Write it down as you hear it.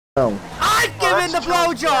No. I've given the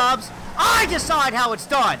blowjobs! I decide how it's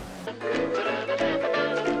done!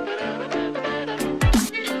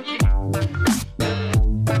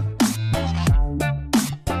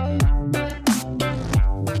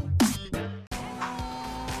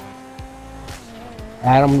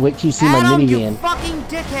 Adam, wait till you see my minivan. You fucking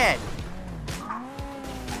dickhead!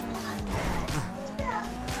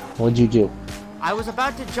 What'd you do? I was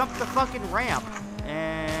about to jump the fucking ramp,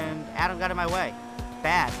 and Adam got in my way.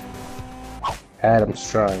 Bad. Adam's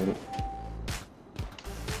trying.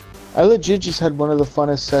 I legit just had one of the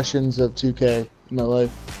funnest sessions of 2K in my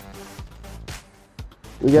life.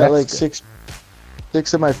 We got like six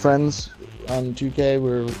of my friends on 2K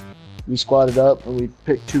where we squatted up and we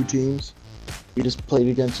picked two teams. We just played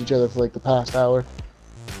against each other for like the past hour.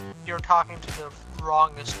 You're talking to the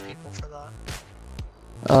wrongest people for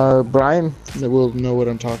that. Brian will know what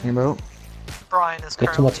I'm talking about. Brian is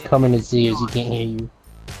Got too much coming to see as he can't hear you.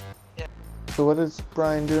 Yeah. So what is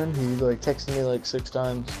Brian doing? He like texted me like 6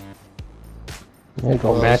 times. Yeah,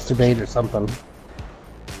 go masturbate or something.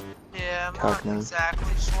 Yeah, I'm not exactly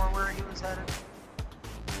sure where he was headed.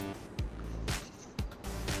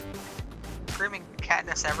 Screaming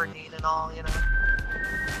Katniss Everdeen and all, you know.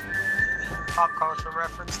 Pop culture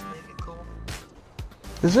reference to make it cool.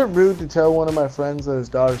 Is it rude to tell one of my friends that his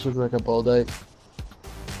daughters look like a bull dyke?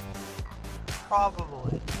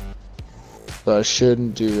 Probably. But I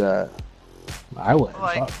shouldn't do that. I would.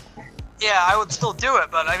 Like, yeah, I would still do it,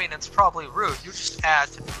 but I mean, it's probably rude. You just add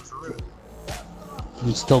to be rude.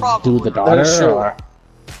 You still Probably do the daughter, or?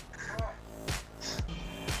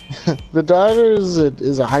 The daughter is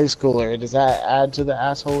a high schooler. Does that add to the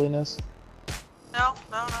assholiness? No.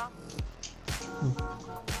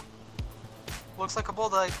 Looks like a bull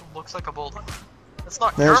dyke. Looks like a bull dyke. It's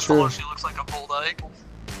not your fault if she looks like a bull dyke.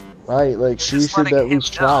 Right, like she should at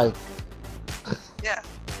least try. Yeah,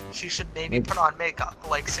 she should maybe put on makeup,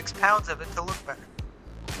 like 6 pounds of it to look better.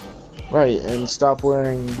 Right, and stop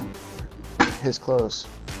wearing his clothes.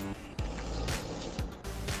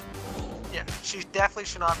 Yeah, she definitely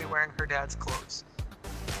should not be wearing her dad's clothes.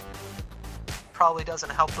 Probably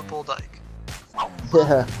doesn't help the bull dyke.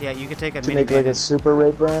 Yeah. Yeah, you could take a to make like a super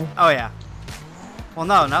rape band. Oh yeah. Well,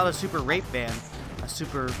 no, not a super rape band. A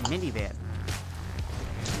super minivan.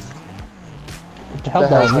 What the hell,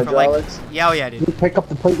 does for like, yeah, oh yeah, dude. You pick up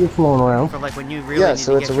the plate you're floating around. For like when you really yeah, need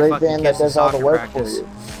so to it's get a rape your band that does all the work for you.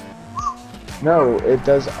 No, it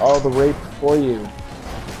does all the rape for you.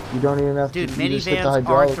 You don't even have to. Dude, minivans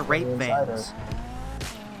aren't the rape vans.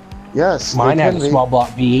 Yes, mine has a small block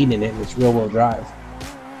V8 in it, and it's rear-wheel drive.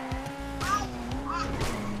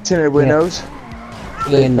 Tinted windows.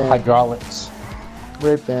 And the hydraulics.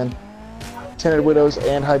 Rape van. Tinted windows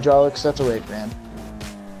and hydraulics. That's a rape van.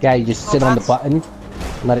 Yeah, you just sit on the button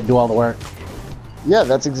and let it do all the work. Yeah,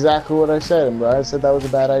 that's exactly what I said, and I said that was a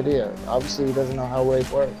bad idea. Obviously, he doesn't know how rape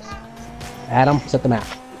works. Adam, set the map.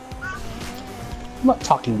 I'm not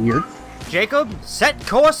talking weird. Jacob, set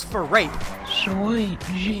course for rape. Sweet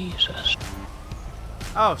Jesus.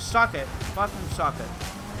 Oh, suck it. Fucking suck it.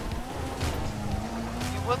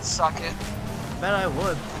 You would suck it. Bet I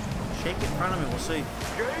would. Shake it in front of me, we'll see.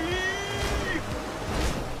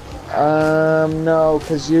 No,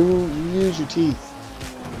 because you use your teeth.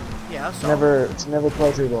 Yeah, so. It's never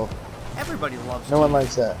pleasurable. Everybody loves teeth. No one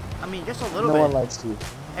likes that. I mean, just a little bit. No one likes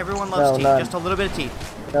teeth. Everyone loves teeth. None. Just a little bit of teeth.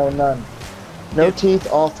 No, none. No teeth,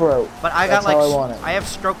 all throat. But I That's got like, how I want it. I have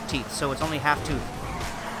stroke teeth, so it's only half tooth.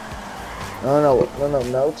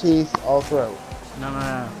 No teeth, all throat.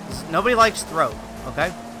 No. Nobody likes throat, okay?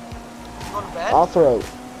 You go to bed? All throat.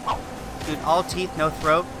 Dude, all teeth, no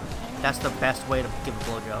throat. That's the best way to give a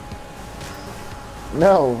blowjob.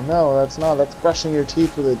 No, that's not. That's brushing your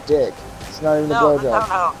teeth with a dick. It's not even a blowjob.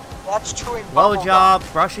 No. That's chewing blowjob,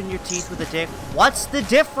 brushing your teeth with a dick. What's the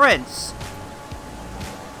difference?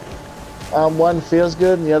 One feels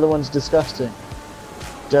good and the other one's disgusting.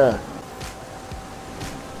 Duh.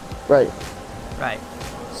 Right.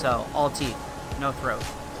 So, all teeth, no throat.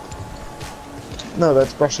 No,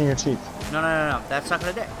 that's brushing your teeth. No. That's sucking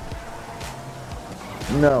a dick.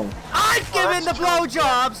 No. I've given the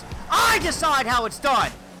blowjobs! I decide how it's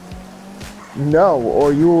done! No,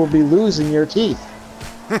 or you will be losing your teeth.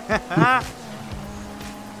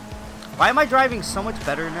 Why am I driving so much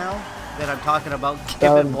better now that I'm talking about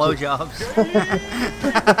giving blowjobs?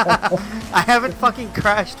 I haven't fucking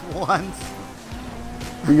crashed once.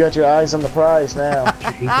 You got your eyes on the prize now.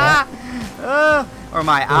 Or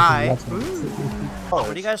my eye.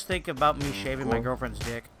 What do you guys think about me shaving my girlfriend's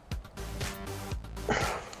dick?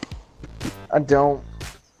 I don't.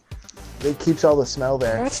 It keeps all the smell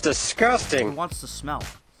there. That's disgusting. Who wants the smell?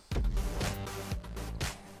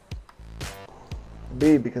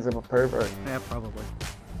 be because I'm a pervert. Yeah, probably.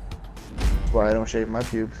 That's why I don't shave my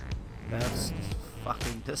pubes. That's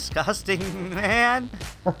fucking disgusting, man.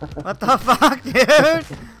 What the fuck,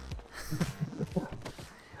 dude?